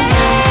pieces.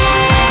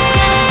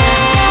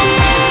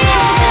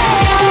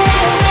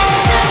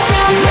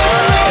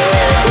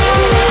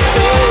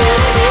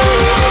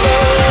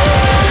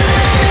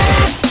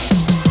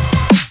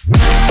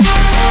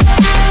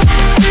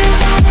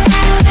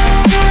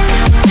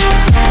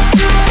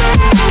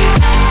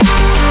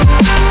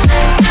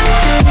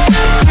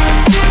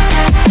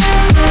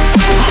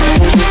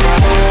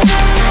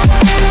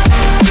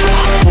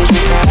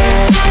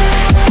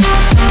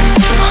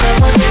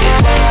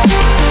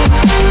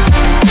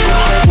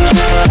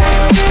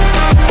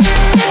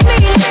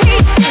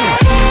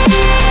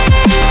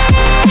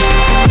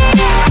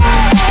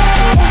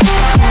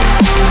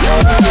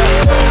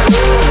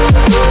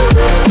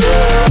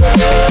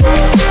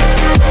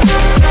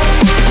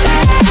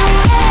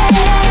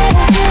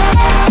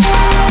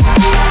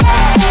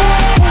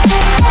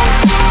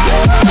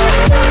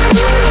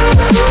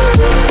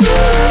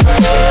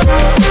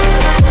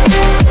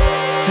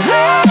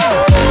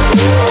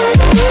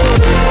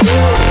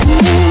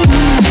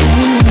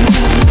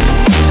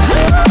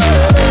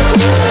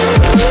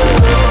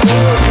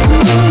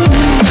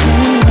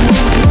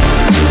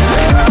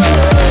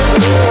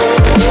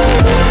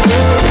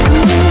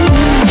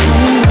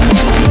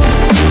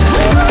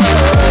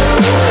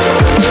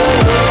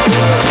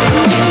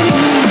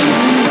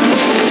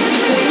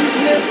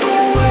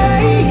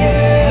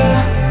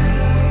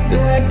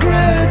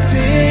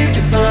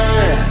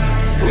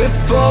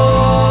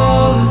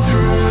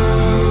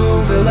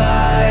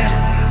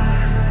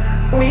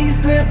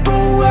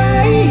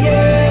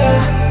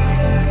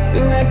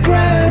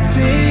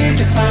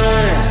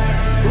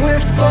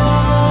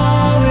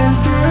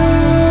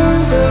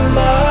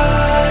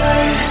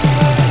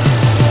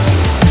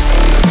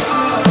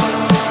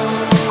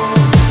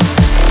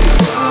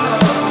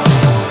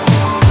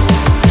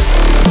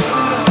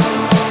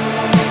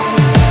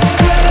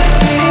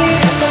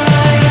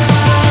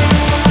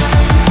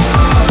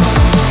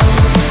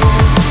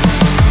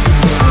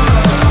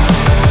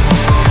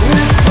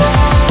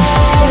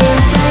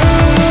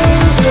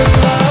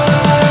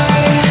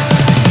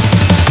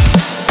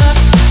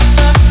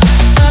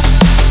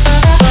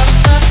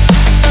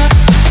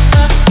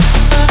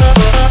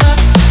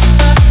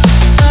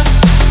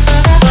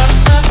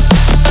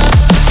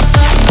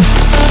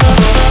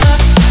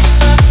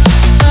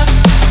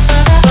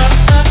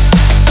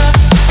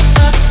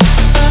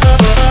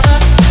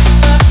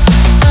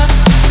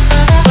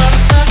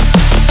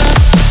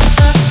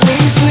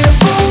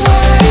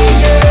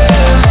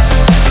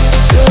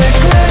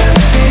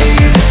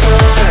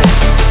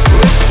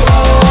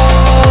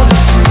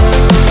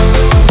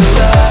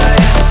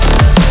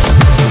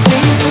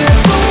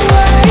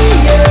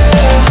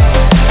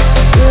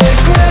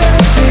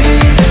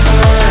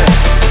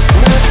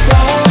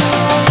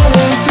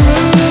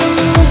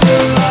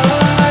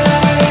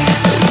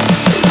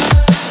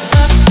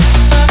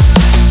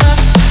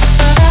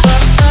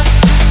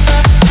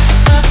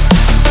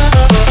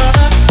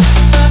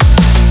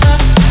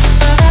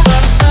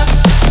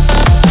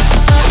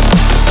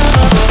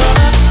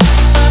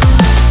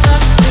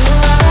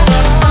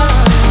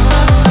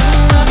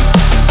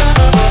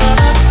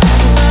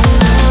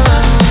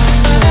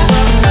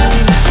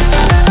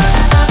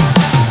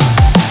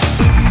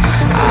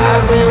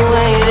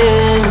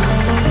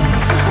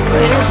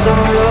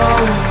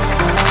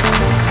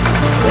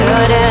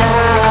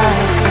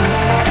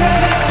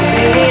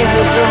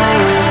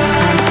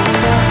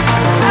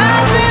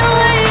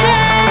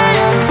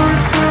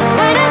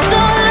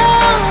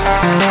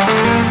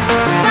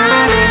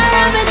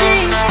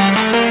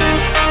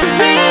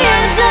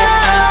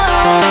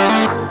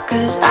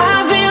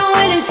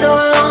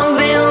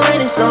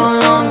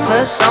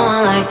 for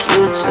someone like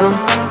you to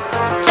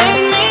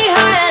take me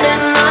higher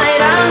than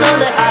night. I know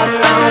that I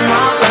found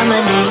my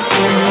remedy.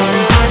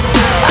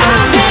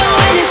 I've been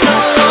waiting so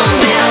long,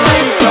 been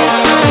waiting so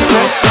long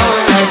for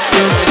someone like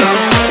you to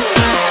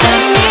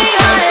take me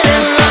higher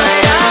than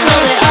night. I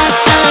know that I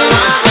found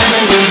my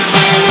remedy.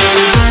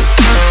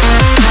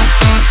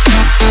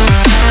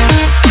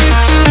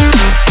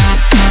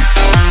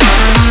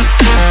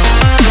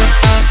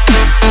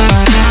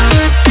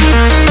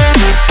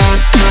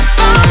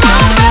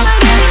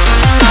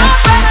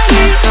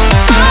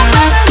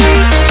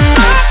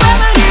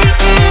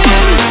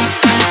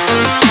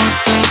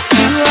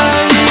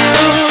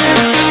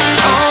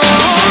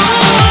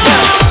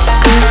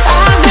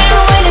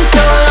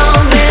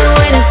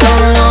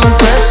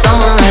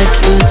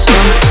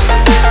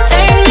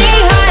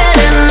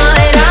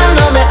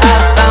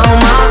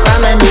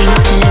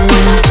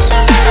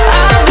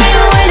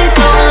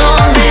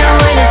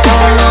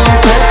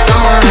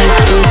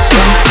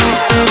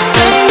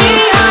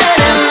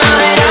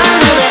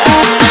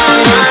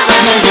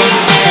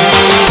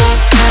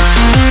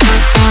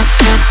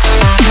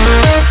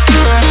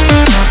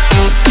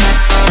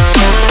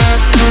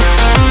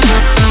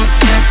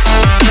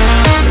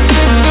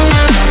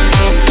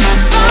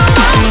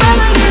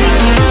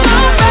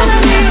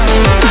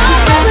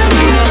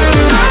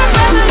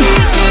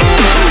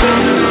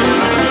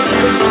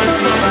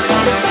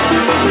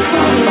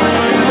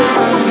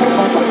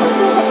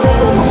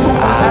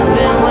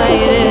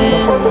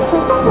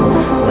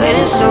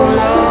 so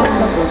low.